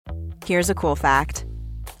Here's a cool fact.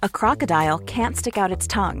 A crocodile can't stick out its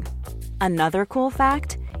tongue. Another cool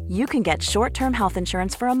fact, you can get short-term health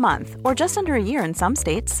insurance for a month or just under a year in some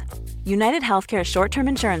states. United Healthcare short-term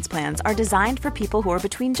insurance plans are designed for people who are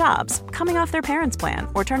between jobs, coming off their parents' plan,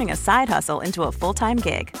 or turning a side hustle into a full-time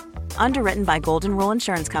gig. Underwritten by Golden Rule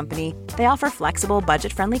Insurance Company, they offer flexible,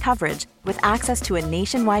 budget-friendly coverage with access to a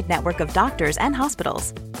nationwide network of doctors and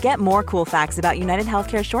hospitals. Get more cool facts about United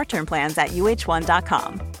Healthcare short-term plans at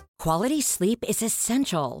uh1.com. Quality sleep is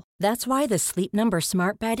essential. That's why the Sleep Number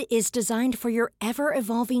Smart Bed is designed for your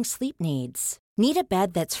ever-evolving sleep needs. Need a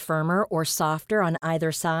bed that's firmer or softer on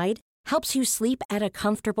either side? Helps you sleep at a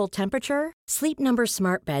comfortable temperature? Sleep Number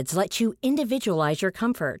Smart Beds let you individualize your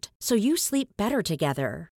comfort, so you sleep better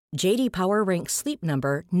together. J.D. Power ranks Sleep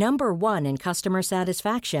Number number 1 in customer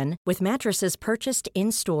satisfaction with mattresses purchased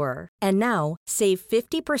in-store. And now, save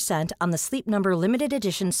 50% on the Sleep Number Limited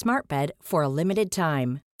Edition Smart Bed for a limited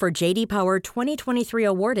time. For J.D. Power 2023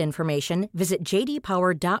 award information, visit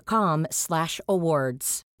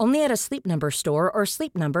jdpower.com/awards. Only at a Sleep Number store or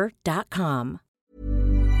sleepnumber.com.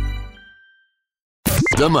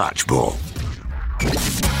 The Match Ball.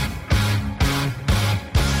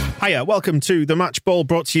 Hiya, welcome to The Match Ball,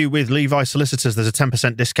 brought to you with Levi Solicitors. There's a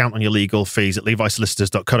 10% discount on your legal fees at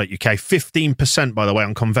levisolicitors.co.uk. 15%, by the way,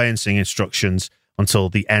 on conveyancing instructions until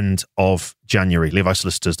the end of January.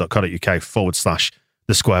 levisolicitors.co.uk/The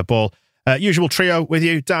Square Ball. Usual trio with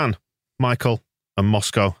you, Dan, Michael and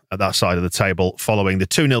Moscow at that side of the table following the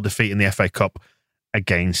 2-0 defeat in the FA Cup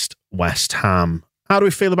against West Ham. How do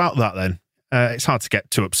we feel about that then? It's hard to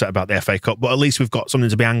get too upset about the FA Cup, but at least we've got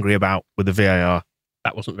something to be angry about with the VAR.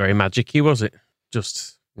 That wasn't very magic-y, was it?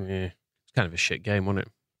 Just, it's kind of a shit game, wasn't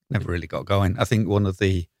it? Never really got going. I think I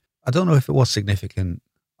don't know if it was significant.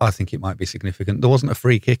 I think it might be significant. There wasn't a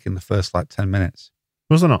free kick in the first 10 minutes.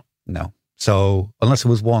 Was there not? No. So, unless there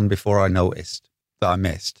was one before I noticed that I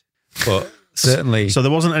missed. But certainly... So there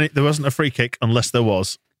wasn't a free kick unless there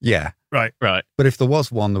was? Yeah. Right. But if there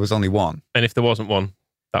was one, there was only one. And if there wasn't one,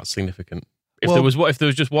 that's significant. If there was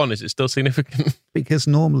just one, is it still significant? Because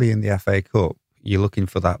normally in the FA Cup, you're looking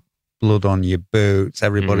for that blood on your boots.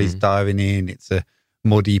 Everybody's diving in. It's a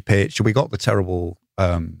muddy pitch. We got the terrible,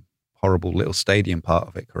 horrible little stadium part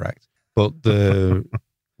of it correct, but there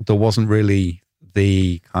wasn't really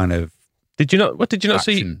the kind of. Did you not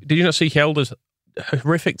see? Did you not see Helder's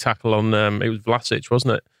horrific tackle on? It was Vlasic,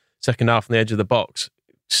 wasn't it? Second half on the edge of the box.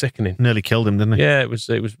 Sickening. Nearly killed him, didn't he? Yeah, it was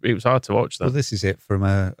hard to watch that. Well, this is it from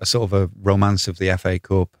a sort of a romance of the FA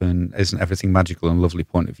Cup and isn't everything magical and lovely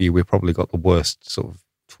point of view. We've probably got the worst sort of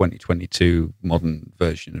 2022 modern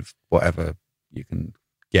version of whatever you can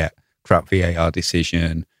get. Crap VAR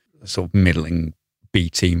decision, a sort of middling B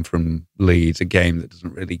team from Leeds, a game that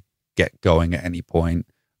doesn't really get going at any point.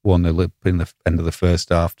 1-0 in the end of the first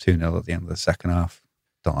half, 2-0 at the end of the second half.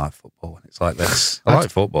 Don't like football when it's like this. I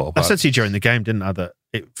like football. I said to you during the game, didn't I, that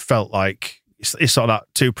it felt like it's sort of that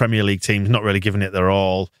two Premier League teams not really giving it their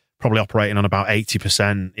all, probably operating on about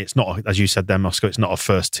 80%. It's not, as you said there, Moscow, it's not a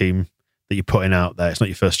first team that you're putting out there. It's not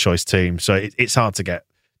your first choice team. So it's hard to get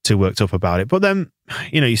too worked up about it. But then,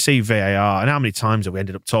 you see VAR, and how many times have we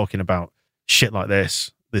ended up talking about shit like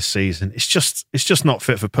this season? It's just not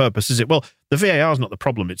fit for purpose, is it? Well, the VAR is not the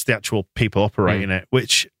problem. It's the actual people operating it,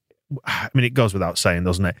 which, it goes without saying,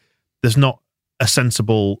 doesn't it? There's not a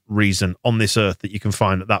sensible reason on this earth that you can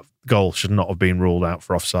find that goal should not have been ruled out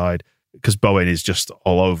for offside, because Bowen is just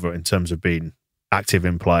all over in terms of being active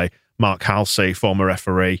in play. Mark Halsey, former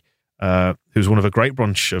referee, who's one of a great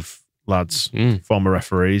bunch of lads, former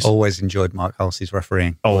referees. Always enjoyed Mark Halsey's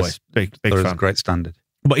refereeing. Always. Big fan. It was a great standard.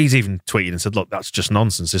 But he's even tweeted and said, look, that's just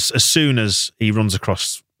nonsense. As soon as he runs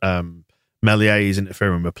across Melier, he's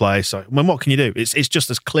interfering with play. So, what can you do? It's just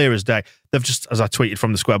as clear as day. They've just, as I tweeted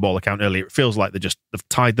from the Square Ball account earlier, it feels like they've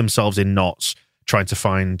tied themselves in knots, trying to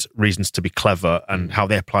find reasons to be clever and how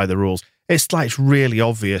they apply the rules. It's really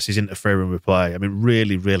obvious he's interfering with play.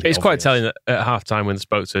 Really, really It's obvious. quite telling that at half-time when they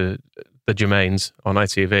spoke to the Germains on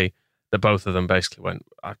ITV, that both of them basically went,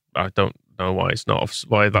 I don't know why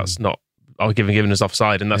that's not given us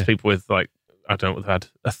offside. And that's people with they've had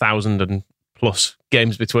 1,000 and plus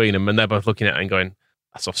games between them, and they're both looking at it and going,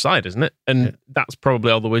 that's offside, isn't it? And that's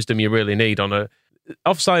probably all the wisdom you really need on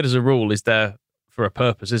offside as a rule is there for a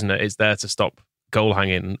purpose, isn't it? It's there to stop goal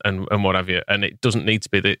hanging and what have you. And it doesn't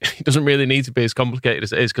really need to be as complicated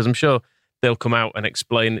as it is, because I'm sure they'll come out and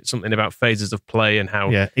explain something about phases of play and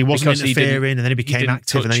how he wasn't interfering and then he became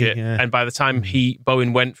active and by the time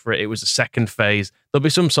Bowen went for it, it was a second phase. There'll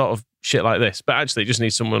be some sort of shit like this, but actually it just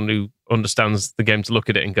needs someone who understands the game to look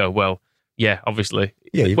at it and go, well, Yeah, obviously.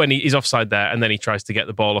 Yeah, when he's offside there, and then he tries to get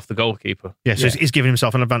the ball off the goalkeeper. Yeah, so he's giving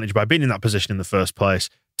himself an advantage by being in that position in the first place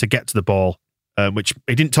to get to the ball, which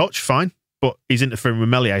he didn't touch, fine, but he's interfering with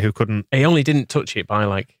Meslier, who couldn't. He only didn't touch it by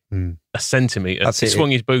like a centimetre. He swung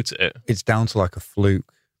his boot at it. It's down to like a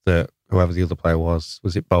fluke that whoever the other player was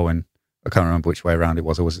it Bowen? I can't remember which way around it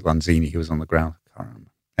was, or was it Lanzini who was on the ground? I can't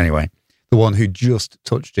remember. Anyway, the one who just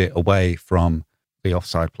touched it away from the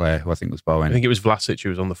offside player, who I think was Bowen. I think it was Vlasic who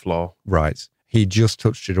was on the floor. Right. He just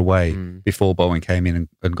touched it away before Bowen came in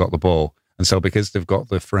and got the ball. And so because they've got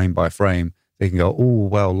the frame by frame, they can go, oh,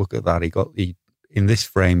 well, look at that. In this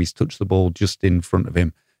frame, he's touched the ball just in front of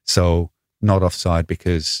him. So not offside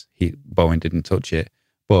because Bowen didn't touch it.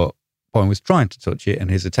 But Bowen was trying to touch it,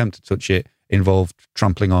 and his attempt to touch it involved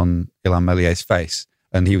trampling on Illan Mellier's face.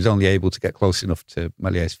 And he was only able to get close enough to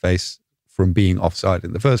Mellier's face from being offside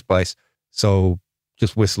in the first place. So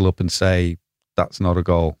just whistle up and say, that's not a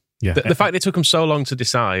goal. Yeah. The fact it took them so long to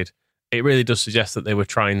decide, it really does suggest that they were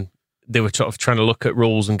trying to look at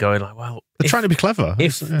rules and going like, well, they're trying to be clever.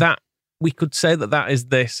 That we could say that is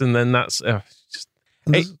this, and then that's just.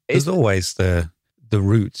 There's always the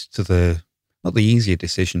route to not the easier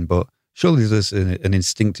decision, but surely there's an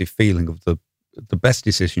instinctive feeling of the best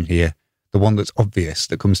decision here. The one that's obvious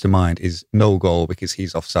that comes to mind is no goal because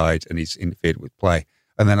he's offside and he's interfered with play.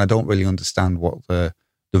 And then I don't really understand what the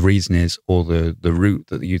reason is, or the route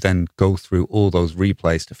that you then go through all those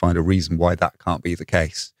replays to find a reason why that can't be the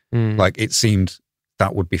case. Like, it seemed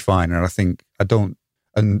that would be fine. And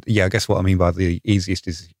I guess what I mean by the easiest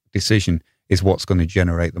decision is what's going to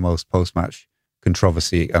generate the most post-match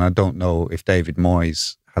controversy. And I don't know if David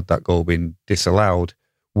Moyes, had that goal been disallowed,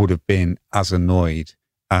 would have been as annoyed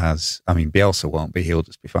as, I mean, Bielsa won't be, he'll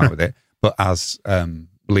just be fine with it, but as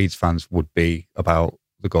Leeds fans would be about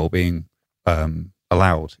the goal being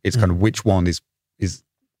allowed. It's kind of which one is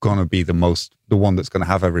going to be the one that's going to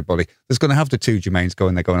have everybody. There's going to have the two Jermaines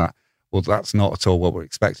going there going, well, that's not at all what we're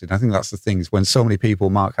expecting. I think that's the thing, is when so many people,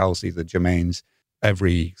 Mark Halsey, the Jermaines,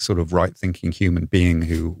 every sort of right-thinking human being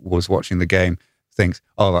who was watching the game thinks,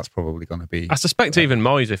 oh, that's probably going to be... I suspect even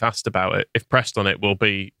Moyes, if asked about it, if pressed on it, will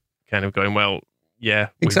be kind of going, well, yeah,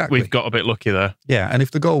 we've got a bit lucky there. Yeah, and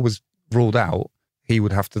if the goal was ruled out, he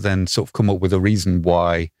would have to then sort of come up with a reason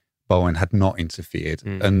why Bowen had not interfered.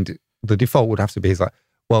 And the default would have to be like,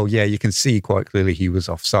 well, yeah, you can see quite clearly he was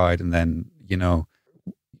offside. And then,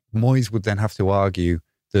 Moyes would then have to argue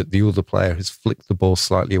that the other player has flicked the ball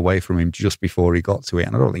slightly away from him just before he got to it.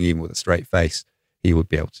 And I don't think even with a straight face, he would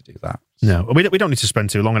be able to do that. No, we don't need to spend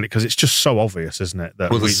too long on it because it's just so obvious, isn't it?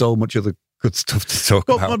 That there's so much other good stuff to talk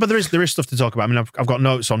about. But there is stuff to talk about. I mean, I've got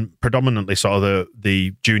notes on predominantly sort of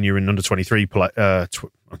the junior and under 23 play. They're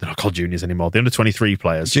not called juniors anymore. The under 23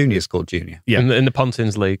 players. Junior's called junior. Yeah, in the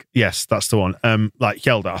Pontins League. Yes, that's the one. Like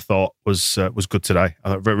Hjelde, I thought was good today. I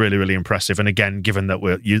thought really, really impressive. And again, given that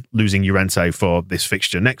we're losing Llorente for this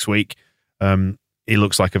fixture next week, he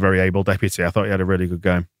looks like a very able deputy. I thought he had a really good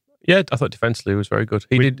game. Yeah, I thought defensively he was very good.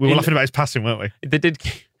 We were laughing about his passing, weren't we? They did.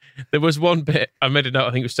 There was one bit, I made a note,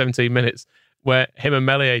 I think it was 17 minutes, where him and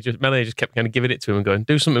Meslier just kept kind of giving it to him and going,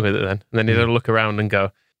 do something with it then. And then he'd have a look around and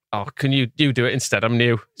go, oh, can you do it instead? I'm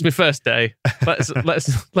new. It's my first day.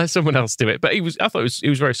 Let someone else do it. But I thought he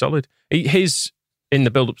was very solid. In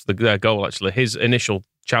the build-up to the goal, actually, his initial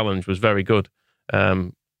challenge was very good.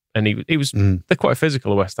 And he was, they're quite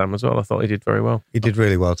physical at West Ham as well. I thought he did very well. He did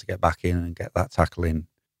really well to get back in and get that tackle in.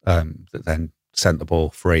 That then sent the ball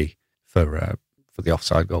free for the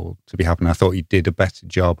offside goal to be happening. I thought he did a better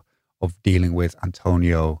job of dealing with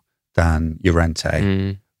Antonio than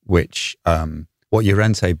Llorente, which what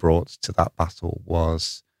Llorente brought to that battle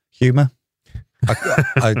was humour.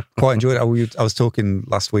 I quite enjoyed it. I was talking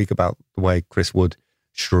last week about the way Chris Wood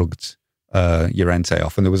shrugged Llorente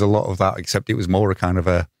off, and there was a lot of that, except it was more a kind of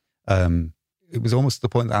it was almost to the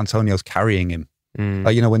point that Antonio's carrying him.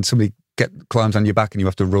 When somebody climbs on your back and you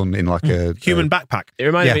have to run in like a human backpack. It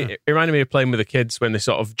reminded me of playing with the kids when they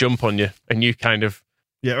sort of jump on you and you kind of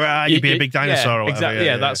you'd be a big dinosaur or whatever. Exactly,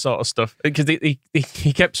 that sort of stuff. Because he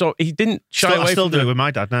kept he didn't shy away. I still do it with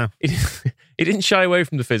my dad now. He didn't shy away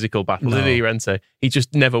from the physical battle, did he, Llorente? He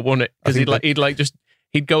just never won it because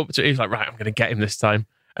he'd go up to. He was like, right, I'm going to get him this time.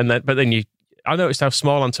 And then, I noticed how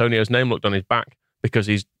small Antonio's name looked on his back because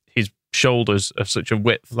his shoulders are such a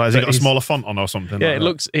width. Like, has he got a smaller font on or something? Yeah,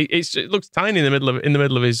 like it looks tiny in the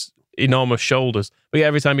middle of his enormous shoulders. But yeah,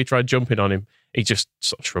 every time he tried jumping on him, he just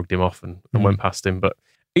sort of shrugged him off and went past him. But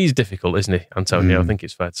He's difficult, isn't he, Antonio? I think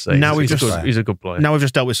it's fair to say. Now he's a good player. Now we've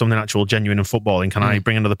just dealt with something actual, genuine in footballing. Can I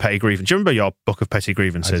bring another petty grievance? Do you remember your book of petty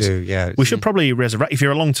grievances? I do, yeah. We should probably resurrect, if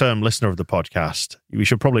you're a long-term listener of the podcast, we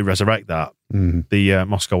should probably resurrect that, the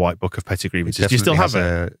Moscow White book of petty grievances. Do you still have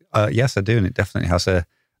it? Yes, I do, and it definitely has a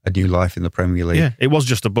new life in the Premier League. Yeah, it was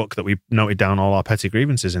just a book that we noted down all our petty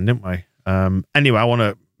grievances in, didn't we? Anyway, I want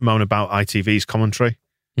to moan about ITV's commentary.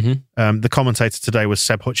 The commentator today was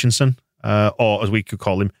Seb Hutchinson, or as we could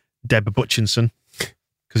call him, Deb Butchinson,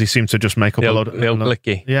 because he seemed to just make up a load of... The old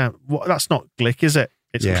Glicky. Yeah, that's not Glick, is it?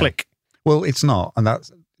 It's Click. Well, it's not, and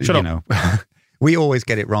that's... Shut up. Know, we always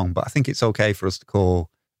get it wrong, but I think it's okay for us to call...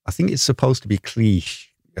 I think it's supposed to be cliche.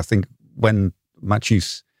 I think when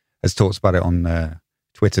Matthews has talked about it on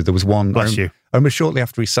Twitter, there was one... Bless you. I remember shortly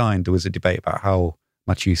after he signed, there was a debate about how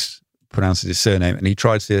Matthews pronounces his surname, and he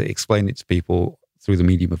tried to explain it to people through the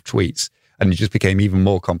medium of tweets, and it just became even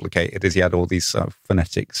more complicated as he had all these sort of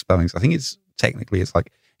phonetic spellings. I think it's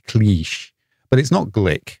like cliche, but it's not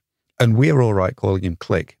Glick. And we're all right calling him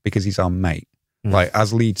Click because he's our mate. Like,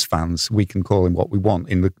 as Leeds fans, we can call him what we want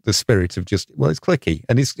in the spirit of just, well, it's Clicky.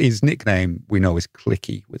 And his nickname, we know, is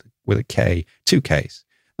Clicky with a K, 2 Ks.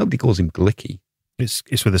 Nobody calls him Glicky.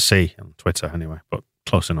 It's with a C on Twitter anyway, but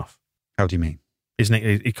close enough. How do you mean?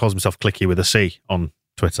 He calls himself Clicky with a C on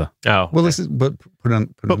Twitter. Oh, well, this is but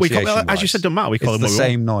we call, as you said, don't matter. We call it's him the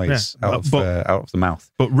same noise out of the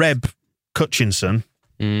mouth. But Reb Cutchinson,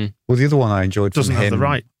 well, the other one I enjoyed doesn't from have him the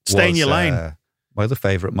right. Stay in your lane. My other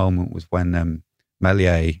favourite moment was when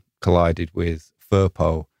Meslier collided with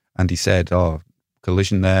Firpo, and he said, "Oh,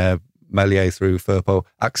 collision there." Meslier through Firpo,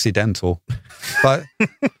 accidental. But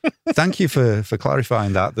thank you for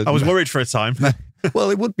clarifying that. I was worried for a time.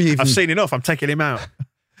 Well, it would be. I've seen enough. I'm taking him out.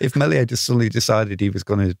 If Meslier just suddenly decided he was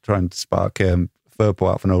going to try and spark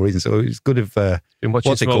Firpo out for no reason, so it was good of been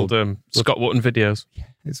watching some old Scott Wotton videos.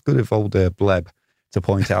 It's good of old Bleb to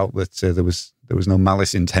point out that there was no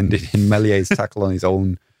malice intended in Mellier's tackle on his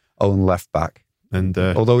own left back. And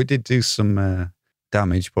although it did do some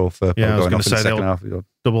damage, poor Firpo going off in the second half.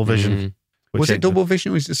 Double vision. Was it double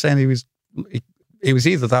vision? Or was he just saying it was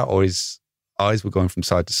either that or his eyes were going from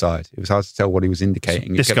side to side. It was hard to tell what he was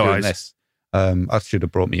indicating. He kept doing this. I should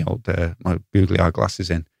have brought me my googly eye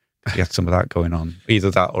glasses in. He had some of that going on.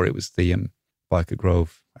 Either that or it was the Biker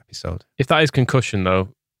Grove episode. If that is concussion, though,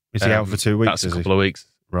 is he out for 2 weeks? That's a couple of weeks,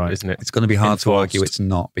 right? Isn't it? It's going to be hard to argue it's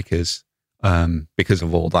not because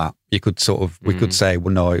of all that. You could we could say,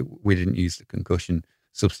 well, no, we didn't use the concussion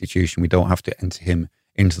substitution. We don't have to enter him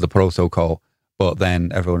into the protocol. But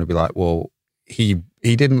then everyone would be like, well, he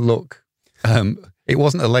didn't look. It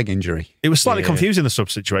wasn't a leg injury. It was slightly confusing, the sub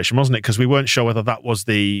situation, wasn't it? Because we weren't sure whether that was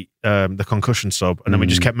the concussion sub, and then we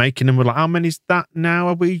just kept making them. We're like, how many's that now?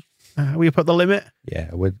 Are we up at the limit? Yeah,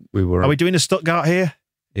 we were. Are we doing a Stuttgart here?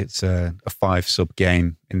 It's a 5 sub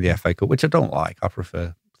game in the FA Cup, which I don't like. I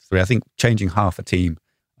prefer 3. I think changing half a team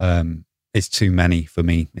is too many for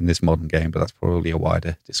me in this modern game, but that's probably a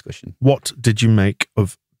wider discussion. What did you make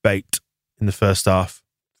of Bate in the first half?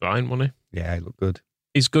 Fine, wasn't he? Yeah, he looked good.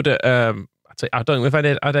 He's good at. I don't know if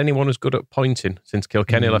I had anyone who's good at pointing since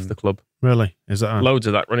Kilkenny left the club. Really? Is that loads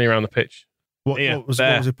of that running around the pitch? What was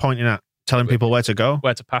he pointing at? Telling people where to go,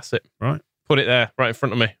 where to pass it. Right. Put it there, right in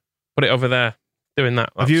front of me. Put it over there. Doing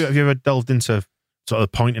that. Have you ever delved into sort of the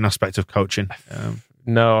pointing aspect of coaching?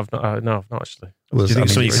 No, I've not. No, I've not actually. Well,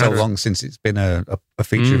 it's so long since it's been a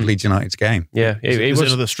feature of Leeds United's game. Yeah, it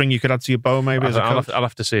was another string you could add to your bow, maybe. I'll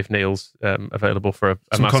have to see if Neil's available for a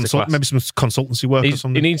masterclass. Maybe some consultancy work or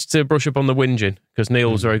something. He needs to brush up on the whinging because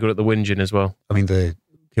Neil's very good at the whinging as well. I mean, the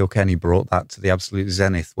Kilkenny brought that to the absolute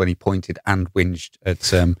zenith when he pointed and whinged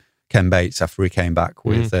at Ken Bates after he came back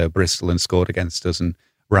with Bristol and scored against us and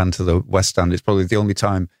ran to the West Stand. It's probably the only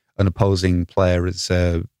time an opposing player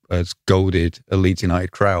has goaded a Leeds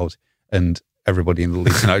United crowd, and everybody in the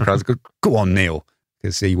Leeds United crowd goes, "Go on, Neil,"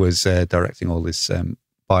 because he was directing all this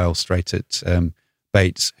bile straight at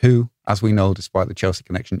Bates, who, as we know, despite the Chelsea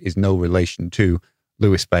connection, is no relation to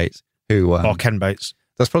Lewis Bates, or Ken Bates.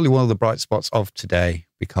 That's probably one of the bright spots of today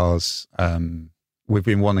because we've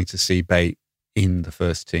been wanting to see Bates in the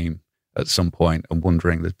first team at some point and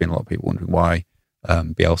wondering. There's been a lot of people wondering why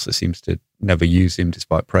Bielsa seems to never use him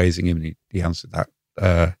despite praising him, and he answered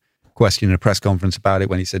that question in a press conference about it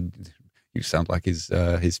when he said, "You sound like his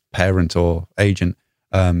parent or agent,"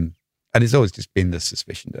 and it's always just been the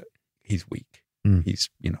suspicion that he's weak. He's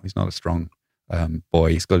not a strong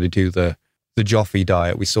boy. He's got to do the Joffrey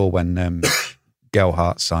diet. We saw when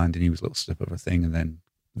Gelhardt signed, and he was a little slip of a thing, and then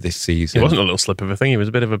this season he wasn't a little slip of a thing. He was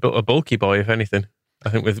a bit of a bulky boy, if anything. I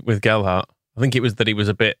think with Gelhardt, I think it was that he was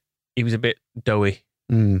a bit doughy.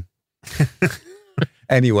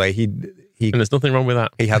 Anyway, he and there's nothing wrong with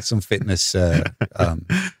that. He had some fitness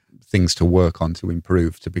things to work on to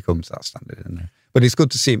improve to become to that standard. But it's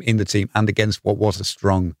good to see him in the team and against what was a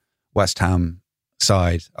strong West Ham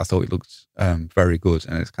side. I thought he looked very good,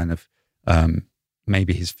 and it's kind of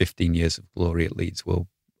maybe his 15 years of glory at Leeds will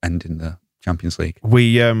end in the Champions League.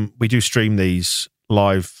 We do stream these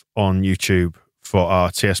live on YouTube for our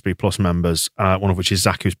TSB Plus members, one of which is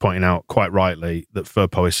Zach, who's pointing out quite rightly that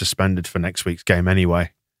Firpo is suspended for next week's game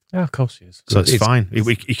anyway. Yeah, of course he is. So it's fine.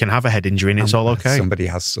 He can have a head injury and it's all okay. Somebody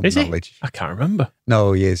has some is knowledge. I can't remember.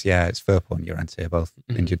 No, he is. Yeah, it's Firpo and Llorente both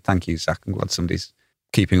injured. Thank you, Zach. I'm glad somebody's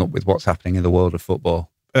keeping up with what's happening in the world of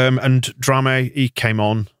football. And Drame, he came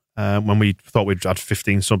on when we thought we'd had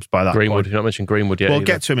 15 subs by that Greenwood, point. you've not mentioned Greenwood yet. We'll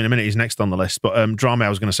get to him in a minute. He's next on the list. But Drame, I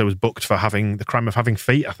was going to say, was booked for having the crime of having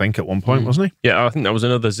feet, I think, at one point, wasn't he? Yeah, I think that was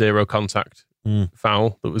another zero contact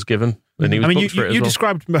foul that was given. And he was booked for it as you well.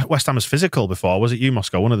 described West Ham as physical before. Was it you,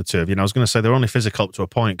 Moscow? One of the two of you. And I was going to say they were only physical up to a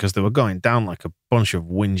point because they were going down like a bunch of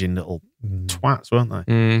whinging little twats, weren't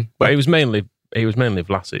they? But it was mainly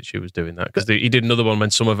Vlasic who was doing that because he did another one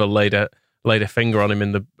when Somerville laid a finger on him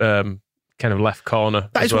in the kind of left corner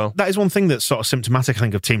as well. That is one thing that's sort of symptomatic, I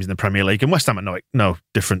think, of teams in the Premier League. And West Ham are no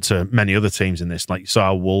different to many other teams in this. Like you saw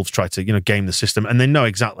how Wolves try to game the system, and they know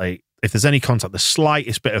exactly if there's any contact, the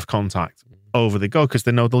slightest bit of contact, over they go because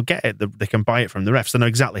they know they'll get it. They can buy it from the refs. They know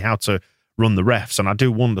exactly how to run the refs. And I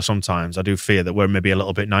do wonder sometimes, I do fear that we're maybe a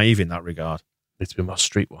little bit naive in that regard. Need to be more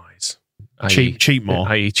streetwise. Cheat more.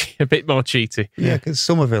 A bit more cheaty. Yeah, because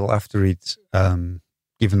Somerville, after he'd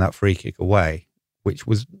given that free kick away, there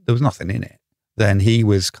was nothing in it, then he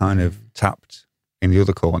was kind of tapped in the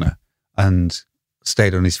other corner and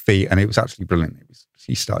stayed on his feet. And it was actually brilliant.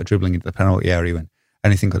 He started dribbling into the penalty area and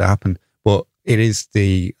anything could happen. But it is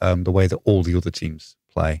the way that all the other teams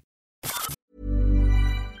play.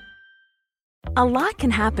 A lot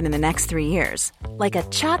can happen in the next 3 years. Like a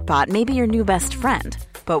chatbot may be your new best friend.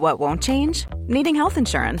 But what won't change? Needing health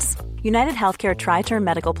insurance. United Healthcare Tri-Term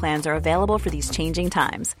Medical Plans are available for these changing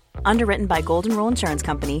times. Underwritten by Golden Rule Insurance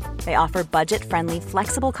Company, they offer budget-friendly,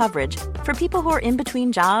 flexible coverage for people who are in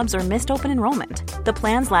between jobs or missed open enrollment. The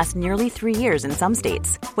plans last nearly 3 years in some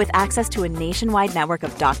states, with access to a nationwide network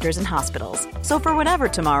of doctors and hospitals. So for whatever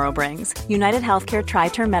tomorrow brings, United Healthcare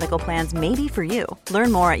Tri-Term Medical Plans may be for you.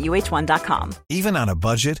 Learn more at uh1.com. Even on a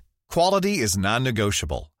budget, quality is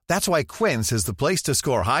non-negotiable. That's why Quince is the place to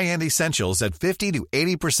score high-end essentials at 50 to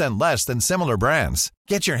 80% less than similar brands.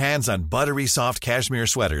 Get your hands on buttery soft cashmere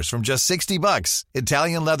sweaters from just $60,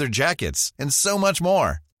 Italian leather jackets, and so much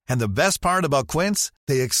more. And the best part about Quince,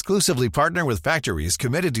 they exclusively partner with factories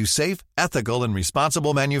committed to safe, ethical, and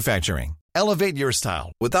responsible manufacturing. Elevate your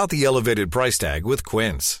style without the elevated price tag with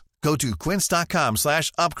Quince. Go to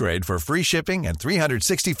quince.com/upgrade for free shipping and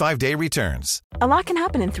 365-day returns. A lot can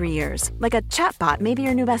happen in 3 years, like a chatbot may be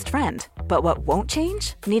your new best friend. But what won't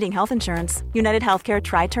change? Needing health insurance. United Healthcare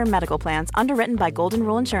Tri-Term Medical Plans, underwritten by Golden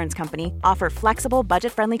Rule Insurance Company, offer flexible,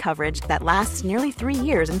 budget-friendly coverage that lasts nearly 3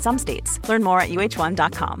 years in some states. Learn more at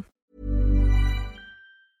uh1.com.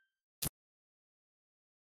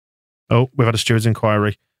 Oh, we've had a steward's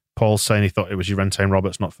inquiry. Paul's saying he thought it was Llorente and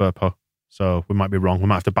Roberts, not Firpo. So we might be wrong. We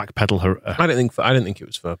might have to backpedal her. I didn't think it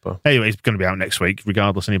was Firpo. Anyway, it's going to be out next week,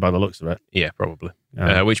 regardless, by the looks of it. Yeah, probably.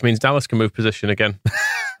 Which means Dallas can move position again.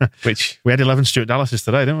 Which we had 11 Stuart Dallases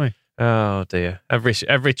today, didn't we? Oh dear!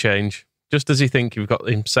 Every change, just as you think you've got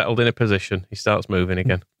him settled in a position, he starts moving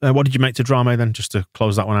again. What did you make to Drame then? Just to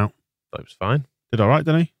close that one out. That was fine. Did all right,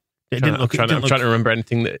 didn't he? I'm trying to remember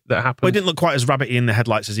anything that happened. Well, he didn't look quite as rabbity in the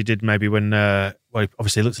headlights as he did maybe when,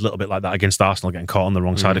 obviously he looked a little bit like that against Arsenal, getting caught on the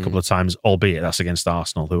wrong side a couple of times, albeit that's against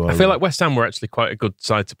Arsenal. I feel like West Ham were actually quite a good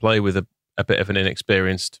side to play with a bit of an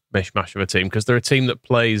inexperienced mishmash of a team because they're a team that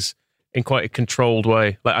plays in quite a controlled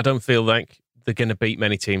way. Like I don't feel like they're going to beat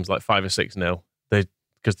many teams like 5 or 6-0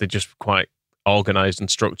 because they're just quite organised and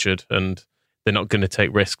structured and they're not going to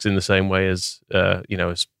take risks in the same way as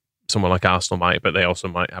as someone like Arsenal might, but they also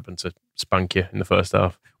might happen to spank you in the first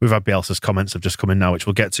half. We've had Bielsa's comments have just come in now, which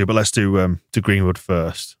we'll get to, but let's do Greenwood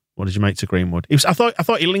first. What did you make to Greenwood? I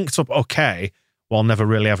thought he linked up okay while never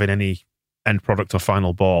really having any end product or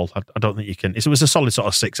final ball. I don't think you can. It was a solid sort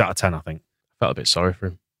of 6 out of 10, I think. I felt a bit sorry for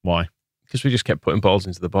him. Why? Because we just kept putting balls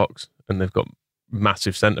into the box and they've got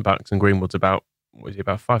massive centre-backs and Greenwood's about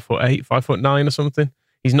 5'8", 5'9" or something.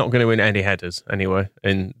 He's not going to win any headers anyway,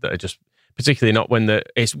 and that are just... Particularly not when they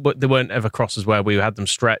weren't ever crosses where we had them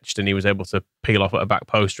stretched and he was able to peel off at a back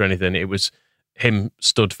post or anything. It was him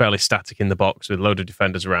stood fairly static in the box with a load of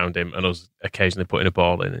defenders around him and us occasionally putting a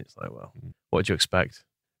ball in. It's like, well, what did you expect?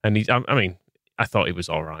 And I thought he was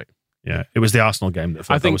all right. Yeah, it was the Arsenal game that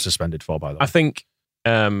I was suspended for, by the way. I think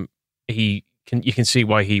you can see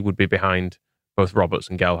why he would be behind both Roberts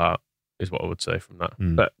and Gelhardt, is what I would say from that.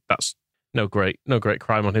 But that's no great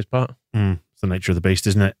crime on his part. It's the nature of the beast,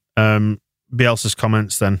 isn't it? Bielsa's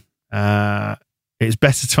comments then. It's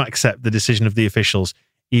better to accept the decision of the officials,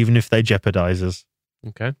 even if they jeopardise us.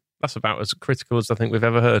 Okay. That's about as critical as I think we've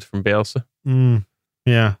ever heard from Bielsa.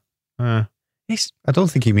 Yeah. I don't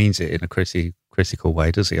think he means it in a critical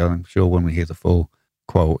way, does he? I'm sure when we hear the full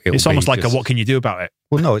quote, it's almost like what can you do about it?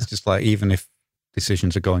 Well, no, it's just like, even if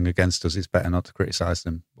decisions are going against us, it's better not to criticise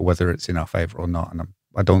them, whether it's in our favour or not. And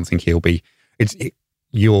I don't think he'll be.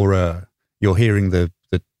 You're hearing the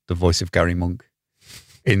voice of Gary Monk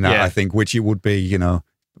in that, I think, which it would be,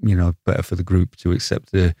 better for the group to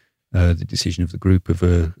accept the decision of the group of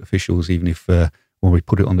officials, even if when we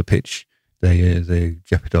put it on the pitch, they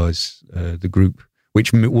jeopardise the group,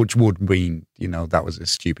 which would mean, that was a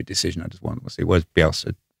stupid decision. I just want to see. Whereas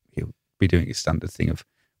Bielsa, he'll be doing his standard thing of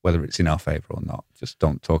whether it's in our favour or not. Just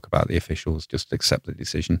don't talk about the officials. Just accept the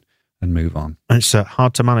decision and move on. And it's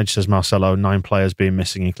hard to manage, says Marcelo. 9 players being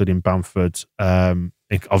missing, including Bamford.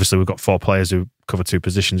 Obviously, we've got 4 players who cover 2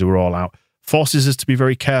 positions who are all out. Forces us to be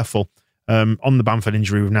very careful. On the Bamford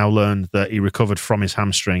injury, we've now learned that he recovered from his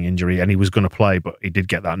hamstring injury and he was going to play, but he did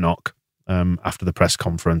get that knock after the press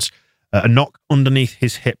conference. A knock underneath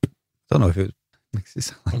his hip. I don't know if it makes it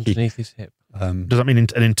sound like underneath his hip. Does that mean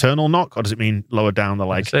an internal knock, or does it mean lower down the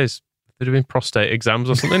leg? It says, there have been prostate exams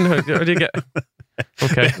or something. How do you get?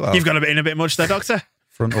 Okay. Well, you've got a bit much there, doctor.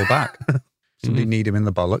 Front or back? Somebody need him in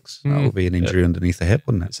the bollocks. That would be an injury underneath the hip,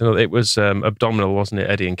 wouldn't it? So it was abdominal, wasn't it?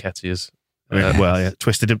 Eddie Nketiah's.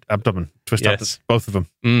 Twisted abdomen. Both of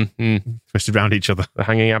them. Twisted round each other. The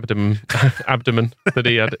hanging abdomen that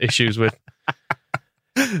he had issues with.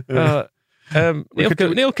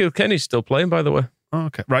 Neil Kilkenny's still playing, by the way. Oh,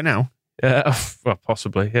 okay. Right now? Well,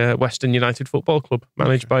 possibly. Yeah, Western United Football Club,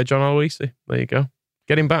 managed by John Aloisi. There you go.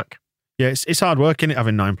 Get him back. Yeah, it's hard work, isn't it,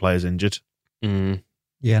 having 9 players injured?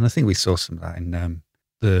 Yeah, and I think we saw some of that in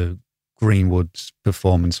the Greenwood's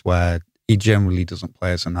performance, where he generally doesn't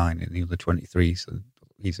play as a 9 in the other 23, so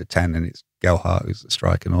he's a 10, and it's Gelhardt who's the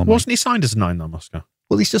striker normally. Wasn't he signed as a 9 though, Moscow?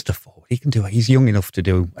 Well, he's just a forward. He can do it. He's young enough to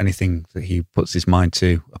do anything that he puts his mind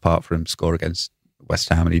to, apart from score against West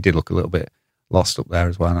Ham, and he did look a little bit lost up there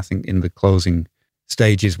as well. And I think in the closing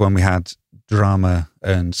stages, when we had Drama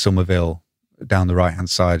and Somerville down the right-hand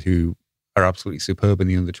side, who are absolutely superb in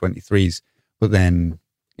the under 23s, but then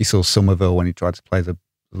you saw Somerville when he tried to play the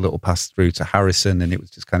little pass through to Harrison, and it was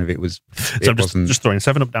just kind of, I'm just throwing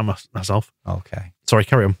 7 up down myself. Okay. Sorry,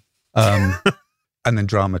 carry on. And then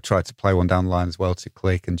Drama tried to play one down the line as well to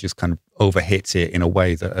Click, and just kind of overhit it in a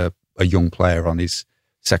way that a young player on his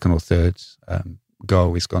second or third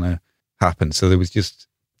go is going to happen. So there was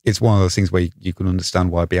it's one of those things where you can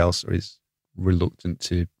understand why Bielsa is reluctant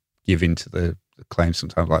to give in to the claim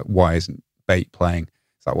sometimes, like, why isn't Bate playing?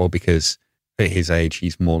 It's like, well, because at his age,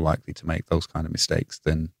 he's more likely to make those kind of mistakes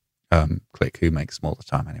than Click, who makes them all the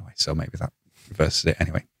time anyway. So maybe that reverses it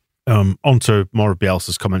anyway. On to more of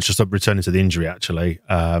Bielsa's comments, just returning to the injury, actually.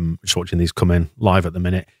 Just watching these come in live at the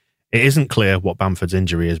minute. It isn't clear what Bamford's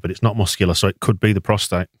injury is, but it's not muscular, so it could be the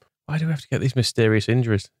prostate. Why do we have to get these mysterious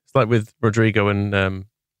injuries? It's like with Rodrigo and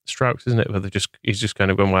Strauch, isn't it? Where he's just kind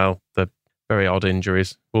of going, well, they're very odd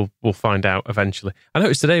injuries. We'll find out eventually. I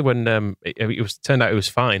noticed today when turned out it was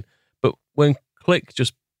fine, but when Click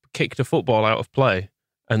just kicked a football out of play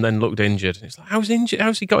and then looked injured, it's like, how's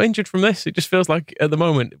he got injured from this? It just feels like at the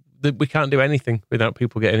moment that we can't do anything without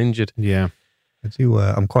people getting injured. Yeah, I do.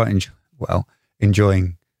 I'm quite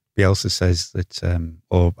enjoying. Bielsa says that,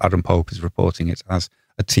 or Adam Pope is reporting it as,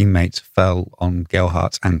 a teammate fell on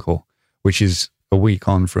Gelhardt's ankle, which is a week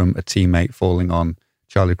on from a teammate falling on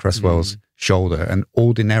Charlie Cresswell's shoulder. And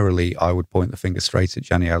ordinarily, I would point the finger straight at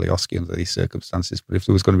Gianni Alioski under these circumstances. But if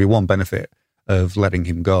there was going to be one benefit of letting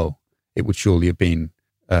him go, it would surely have been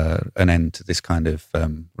an end to this kind of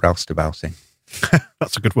roustabouting.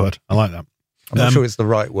 That's a good word. I like that. I'm not sure it's the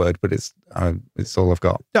right word, but it's all I've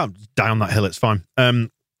got. Yeah, die on that hill, it's fine.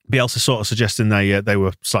 Bielsa sort of suggesting they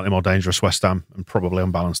were slightly more dangerous, West Ham, and probably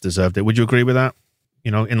on balance deserved it. Would you agree with that?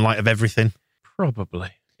 In light of everything?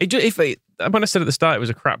 Probably. When I said at the start it was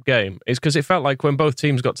a crap game, it's because it felt like when both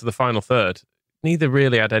teams got to the final third, neither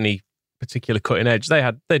really had any particular cutting edge.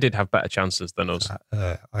 They did have better chances than us.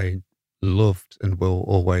 I loved and will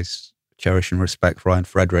always cherish and respect Ryan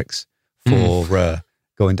Fredericks for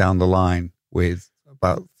going down the line with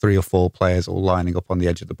about 3 or 4 players all lining up on the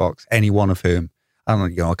edge of the box, any one of whom, I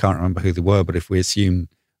can't remember who they were, but if we assume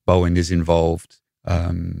Bowen is involved,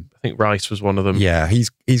 I think Rice was one of them. Yeah,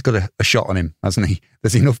 he's got a shot on him, hasn't he?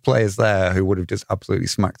 There's enough players there who would have just absolutely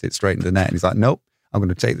smacked it straight in the net. And he's like, nope, I'm going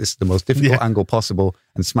to take this to the most difficult angle possible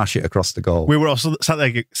and smash it across the goal. We were also sat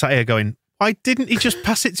here going, why didn't he just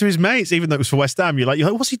pass it to his mates, even though it was for West Ham? You're like,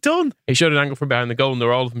 what's he done? He showed an angle from behind the goal, and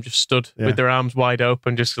all of them just stood with their arms wide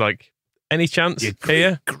open, just like, any chance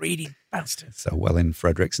here? Greedy bastard. So well in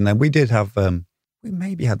Fredericks. And then we did have, we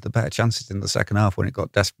maybe had the better chances in the second half when it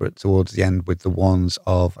got desperate towards the end with the ones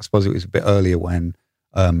of, I suppose it was a bit earlier when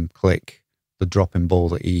Click, the dropping ball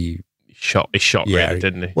that he shot really,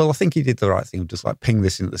 didn't he? Well, I think he did the right thing of just like ping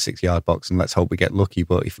this into the 6-yard box and let's hope we get lucky.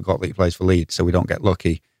 But he forgot that he plays for Leeds, so we don't get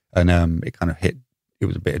lucky. And it kind of hit, it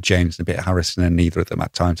was a bit of James and a bit of Harrison, and neither of them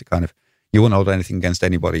had time to kind of, you wouldn't hold anything against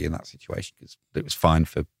anybody in that situation because it was fine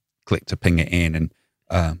for Click to ping it in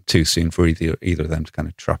and too soon for either of them to kind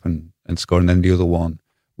of trap and score. And then the other one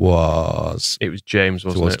was... It was James,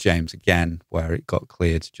 wasn't it? It was James again, where it got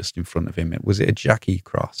cleared just in front of him. Was it a Jackie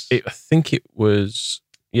cross? I think it was...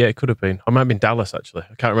 Yeah, it could have been. I might have been Dallas, actually.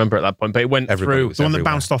 I can't remember at that point, but it went through... The one that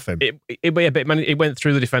bounced off him? It went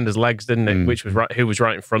through the defender's legs, didn't it? Which was who was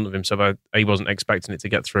right in front of him, so he wasn't expecting it to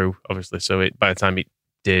get through, obviously. So by the time it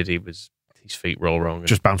did, his feet were all wrong.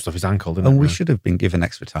 Just bounced off his ankle, didn't it? And we should have been given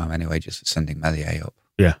extra time anyway, just for sending Melier up.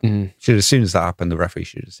 Yeah. As soon as that happened, the referee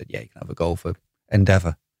should have said, you can have a goal for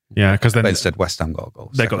Endeavour. Yeah, because then... But instead, West Ham got a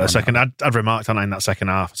goal. They got their second. I'd remarked on in that second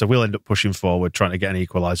half. So we'll end up pushing forward, trying to get an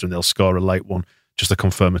equaliser, and they'll score a late one just to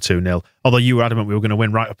confirm a 2-0. Although you were adamant we were going to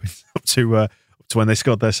win right up to when they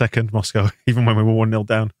scored their second, Moscow, even when we were 1-0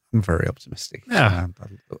 down. I'm very optimistic. Yeah.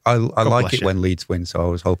 I like it when Leeds win, so I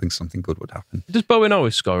was hoping something good would happen. Does Bowen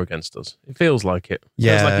always score against us? It feels like it.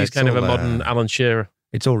 Yeah, feels like he's kind of a modern Alan Shearer.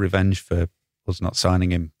 It's all revenge for us not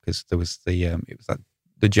signing him, because there was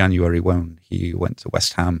the January when he went to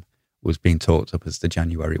West Ham was being talked up as the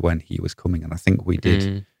January when he was coming, and I think we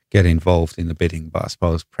did get involved in the bidding, but I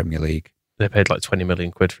suppose Premier League... They paid like 20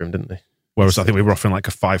 million quid for him, didn't they? Whereas I think we were offering like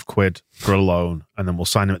a £5 for a loan, and then we'll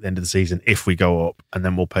sign him at the end of the season if we go up, and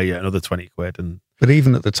then we'll pay you another 20 quid. But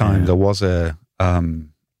even at the time, there was a... That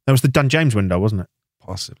was the Dan James window, wasn't it?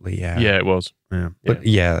 Possibly, yeah. Yeah, it was. Yeah. But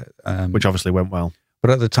which obviously went well. But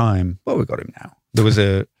at the time, we got him now. There was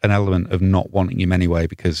an element of not wanting him anyway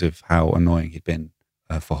because of how annoying he'd been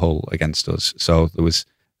for Hull against us. So there was...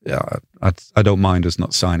 I don't mind us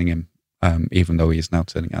not signing him, even though he is now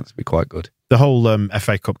turning out to be quite good. The whole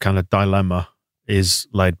FA Cup kind of dilemma is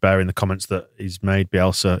laid bare in the comments that he's made,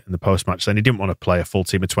 Bielsa, in the post-match, saying he didn't want to play a full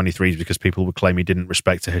team of 23s because people would claim he didn't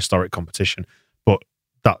respect a historic competition. But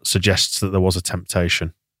that suggests that there was a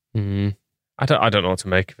temptation. I don't know what to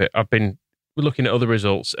make of it. I've been looking at other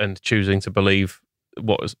results and choosing to believe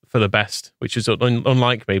what was for the best, which is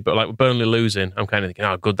unlike me. But like Burnley losing, I'm kind of thinking,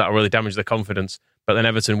 oh, good, that'll really damage their confidence. But then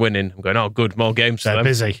Everton winning, I'm going, oh, good, more games. They're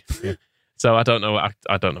busy. Yeah. So I don't know.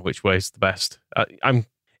 I don't know which way is the best.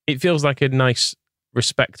 It feels like a nice,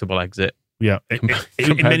 respectable exit. Yeah,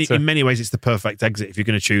 in many ways, it's the perfect exit if you're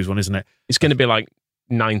going to choose one, isn't it? It's going to be like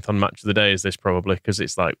 9th on Match of the Day, is this probably, because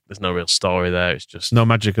it's like there's no real story there. It's just no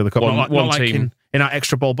magic of the cup. One not team in our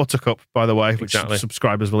Extra Ball Buttercup, by the way, which exactly.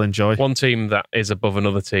 subscribers will enjoy. One team that is above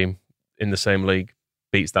another team in the same league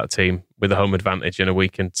beats that team with a home advantage in a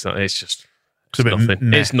weekend. So it's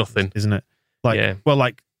nothing. It's nothing, isn't it?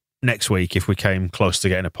 Like next week, if we came close to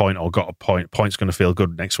getting a point or got a point's going to feel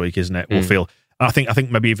good next week, isn't it? We'll feel. I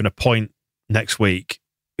think maybe even a point next week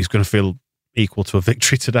is going to feel equal to a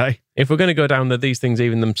victory today. If we're going to go down there, these things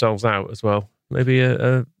even themselves out as well. Maybe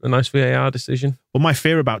a nice VAR decision. Well, my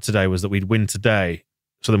fear about today was that we'd win today,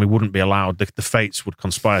 so then we wouldn't be allowed. The fates would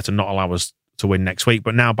conspire to not allow us to win next week.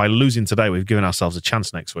 But now, by losing today, we've given ourselves a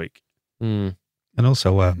chance next week. And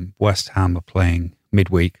also, West Ham are playing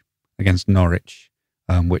midweek against Norwich,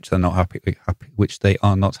 which they're not happy. Which they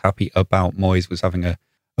are not happy about. Moyes was having a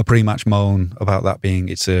pre-match moan about that being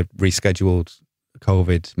it's a rescheduled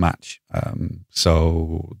COVID match,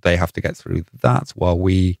 so they have to get through that while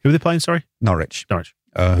we... Who are they playing, sorry? Norwich.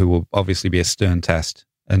 Who will obviously be a stern test,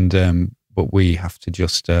 and but we have to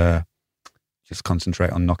just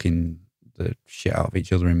concentrate on knocking the shit out of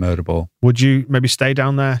each other in murder ball. Would you maybe stay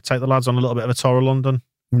down there, take the lads on a little bit of a tour of London?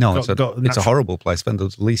 No, it's a horrible place. Spend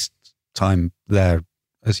the least time there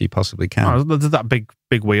as you possibly can. Oh, there's that big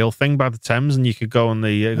wheel thing by the Thames, and you could go on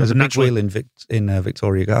the... there's a big wheel in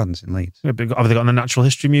Victoria Gardens in Leeds. Yeah, have they got a natural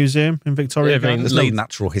history museum in Victoria Gardens? There's no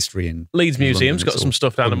natural history in Leeds Museum's got some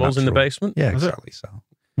stuffed animals in the basement. Yeah, exactly. So,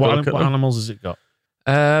 what animals has it got?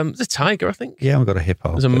 There's a tiger, I think. Yeah, we've got a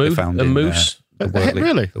hippo. There's a moose.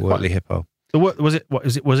 Really? The Wortley hippo.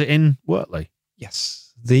 Was it in Wortley? Yes.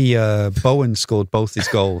 The Bowen scored both his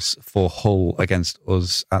goals for Hull against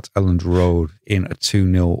us at Elland Road in a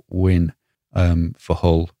 2-0 win for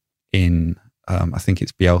Hull in, I think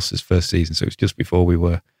it's Bielsa's first season, so it's just before we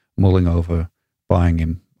were mulling over buying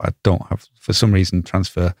him. I don't have, for some reason,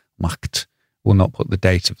 Transfer Markt will not put the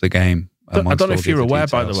date of the game. I don't know if you're aware,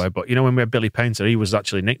 details. by the way, but you know when we had Billy Painter, he was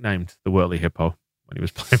actually nicknamed the Whirly Hippo when he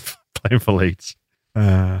was playing for Leeds.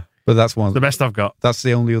 But that's one the best I've got. That's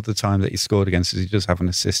the only other time that he scored against us. He does have an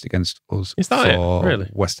assist against us. Is that for it? Really?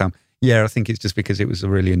 West Ham. Yeah, I think it's just because it was a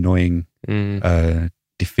really annoying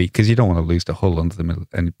defeat, because you don't want to lose to Hull under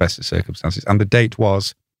the best of circumstances. And the date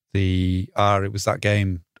was it was that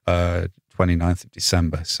game, 29th of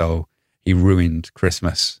December. So he ruined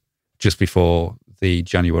Christmas just before the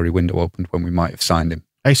January window opened, when we might have signed him.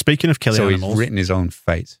 Hey, speaking of killing animals. So he's written his own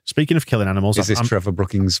fate. Speaking of killing animals. Is this Trevor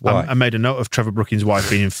Brookings' wife? I made a note of Trevor Brookings' wife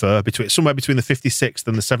being in fur somewhere between the 56th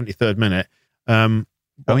and the 73rd minute.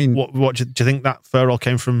 What do you think that fur all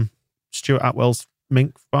came from Stuart Atwell's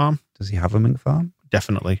mink farm? Does he have a mink farm?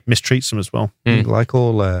 Definitely. Mistreats them as well. Like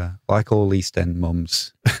all East End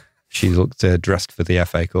mums, she looked dressed for the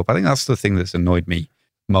FA Cup. I think that's the thing that's annoyed me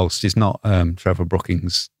most, is not Trevor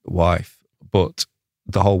Brookings' wife, but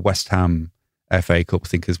the whole West Ham FA Cup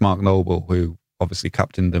thing, because Mark Noble, who obviously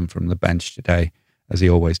captained them from the bench today, as he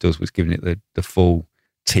always does, was giving it the full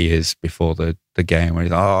tears before the game, where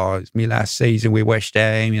he's like, it's me last season with West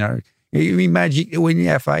Ham, it'd be magic to win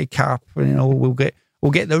the FA Cup, and we'll get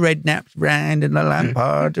the Redknapp's brand and the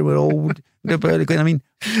Lampard, and we're all the Pearly Queen. I mean,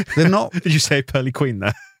 they're not. Did you say Pearly Queen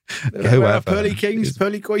there? Whoever. Pearly Kings,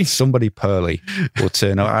 Pearly Queens. Somebody pearly will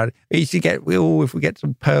turn up. If we get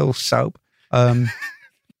some pearl soap. I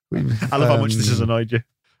love how much this has annoyed you.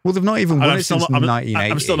 Well, they've not even won it since 1980.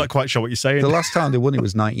 I'm still not quite sure what you're saying. The last time they won it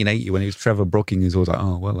was 1980, when it was Trevor Brookings, who was like,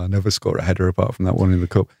 oh, well, I never scored a header apart from that one in the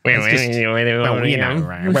cup. And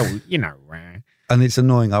it's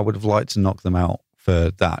annoying. I would have liked to knock them out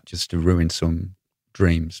for that, just to ruin some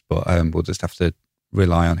dreams. But we'll just have to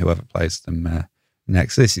rely on whoever plays them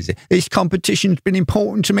next. This is it. This competition's been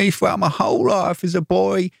important to me throughout my whole life as a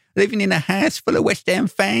boy, living in a house full of West Ham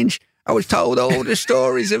fans. I was told all the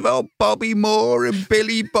stories of old Bobby Moore and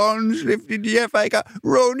Billy Bonds lived in the FA Cup.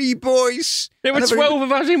 Ronnie Boyce. There were 12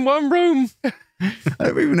 of us in one room. I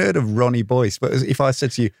never even heard of Ronnie Boyce. But if I said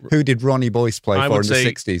to you, who did Ronnie Boyce play for in the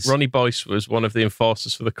 60s? Ronnie Boyce was one of the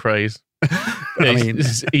enforcers for the craze. I mean,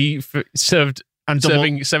 he served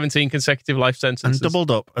serving 17 consecutive life sentences. And doubled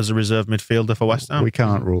up as a reserve midfielder for West Ham. We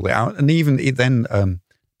can't rule it out. And even then,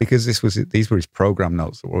 because these were his programme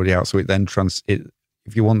notes that were already out, so it then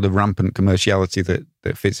if you want the rampant commerciality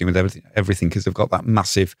that fits in with everything, because they've got that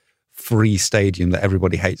massive free stadium that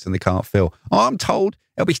everybody hates and they can't fill. I'm told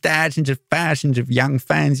there'll be thousands of young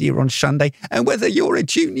fans here on Sunday, and whether you're a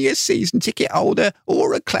junior season ticket holder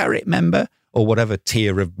or a Claret member or whatever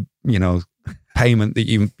tier of payment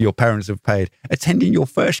that your parents have paid, attending your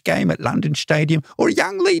first game at London Stadium, or a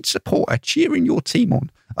young Leeds supporter cheering your team on,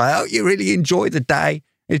 I hope you really enjoy the day.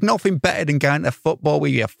 There's nothing better than going to football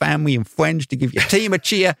with your family and friends to give your team a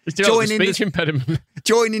cheer, join in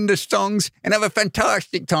the songs, and have a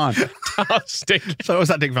fantastic time. Fantastic. So was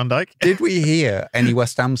that Dick Van Dyke? Did we hear any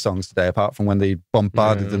West Ham songs today, apart from when they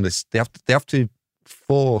bombarded them? They have to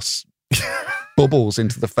force bubbles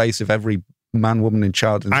into the face of every man, woman, and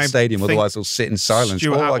child in the stadium, otherwise they'll sit in silence.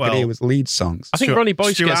 All I could hear was Leeds songs. I think Ronnie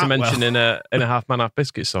Boyce gets a mention in a Half Man Half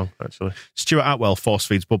Biscuit song, actually. Stuart Atwell force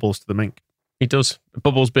feeds Bubbles to the mink. He does.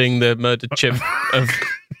 Bubbles being the murdered chimp of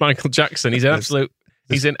Michael Jackson. He's an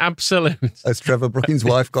absolute. Has Trevor Brookings'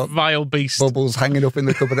 wife got vile beast Bubbles hanging up in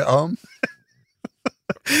the cupboard at home?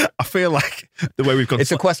 I feel like the way we've gone.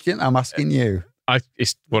 It's a question I'm asking you.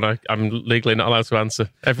 It's what I'm legally not allowed to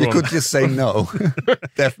answer. Everyone. You could just say no.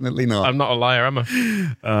 Definitely not. I'm not a liar, am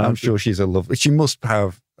I? I'm sure she's a lovely. She must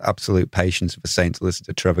have absolute patience of a saint to listen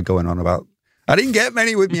to Trevor going on about, I didn't get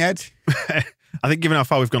many with me yet. I think given how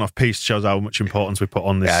far we've gone off piece shows how much importance we put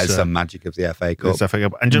on this. Yeah, it's the magic of the FA Cup. FA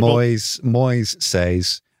Cup. And Moyes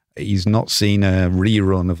says he's not seen a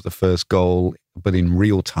rerun of the first goal, but in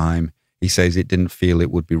real time, he says it didn't feel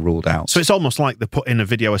it would be ruled out. So it's almost like they put in a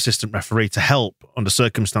video assistant referee to help under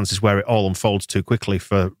circumstances where it all unfolds too quickly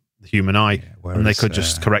for the human eye, and they could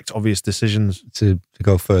just correct obvious decisions. To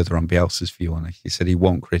go further on Bielsa's view on it, he said he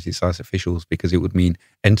won't criticise officials because it would mean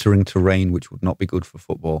entering terrain which would not be good for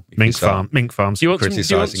football. Mink farms. Do you want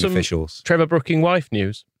criticising some officials? Trevor Brooking wife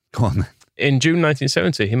news. Go on then. In June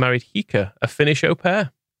 1970, he married Hika, a Finnish au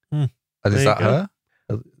pair. And is that her?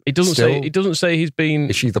 It doesn't say. It doesn't say he's been.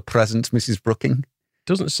 Is she the present Mrs. Brooking?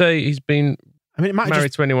 Doesn't say he's been. I mean, it might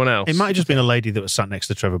married to anyone else. It might have just been a lady that was sat next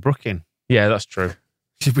to Trevor Brooking. Yeah, that's true.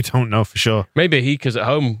 We don't know for sure. Maybe Hika's at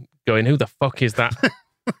home going, "Who the fuck is that?"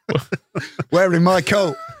 Wearing my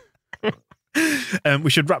coat. We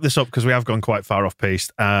should wrap this up because we have gone quite far off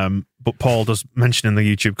piste. But Paul does mention in the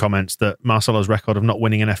YouTube comments that Marcelo's record of not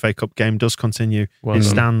winning an FA Cup game does continue. Well It done.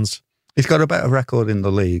 stands. He's got a better record in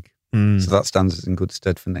the league, so that stands us in good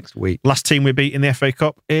stead for next week. Last team we beat in the FA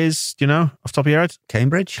Cup is, do you know, off the top of your head?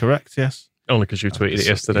 Cambridge? Correct, yes. Only because you tweeted it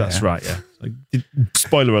yesterday. That's right, yeah.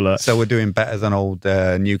 Spoiler alert. So we're doing better than old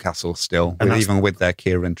Newcastle still, even with their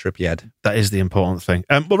Kieran Trippier. That is the important thing.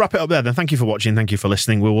 We'll wrap it up there then. Thank you for watching. Thank you for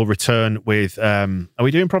listening. We will return with... are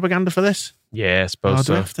we doing propaganda for this? Yeah, I suppose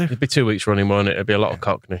do we so. have to? It'd be 2 weeks running, won't it? It'd be a lot of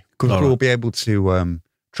Cockney. Because All we'll right. be able to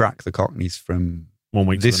track the Cockneys from 1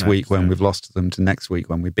 week to this the next, week when yeah. we've lost to them to next week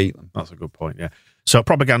when we beat them. That's a good point, yeah. So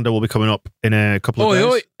propaganda will be coming up in a couple of Oi, days.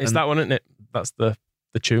 oi. It's And- that one, isn't it? That's the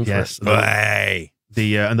tune for Yes. it. Hey!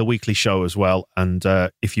 And the weekly show as well. And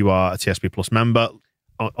if you are a TSB Plus member,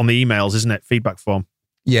 on the emails, isn't it? Feedback form.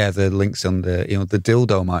 Yeah, the links on the the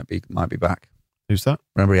dildo might be back. Who's that?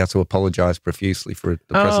 Remember, he had to apologise profusely for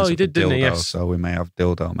the presence he of did, the dildo. didn't he? Yes. So we may have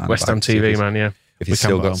dildo man. West back Ham to see if TV, he's- man, yeah. If We he's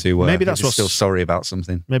still can got to, maybe that's if he's what's still sorry about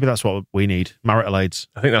something. Maybe that's what we need. Marital aids.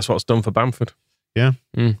 I think that's what's done for Bamford. Yeah.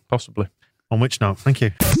 Possibly. On which note? Thank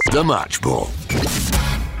you. The Match Ball.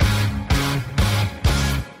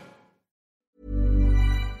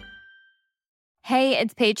 Hey,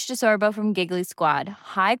 it's Paige DeSorbo from Giggly Squad.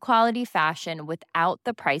 High quality fashion without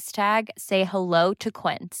the price tag. Say hello to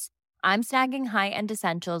Quince. I'm snagging high-end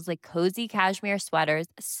essentials like cozy cashmere sweaters,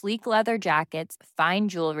 sleek leather jackets, fine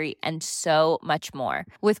jewelry, and so much more.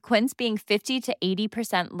 With Quince being 50 to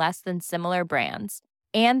 80% less than similar brands.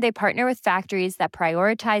 And they partner with factories that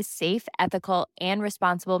prioritize safe, ethical, and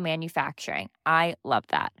responsible manufacturing. I love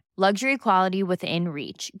that. Luxury quality within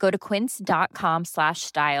reach. Go to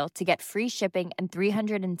quince.com/style to get free shipping and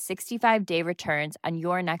 365-day returns on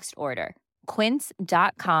your next order.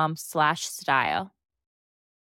 Quince.com/style.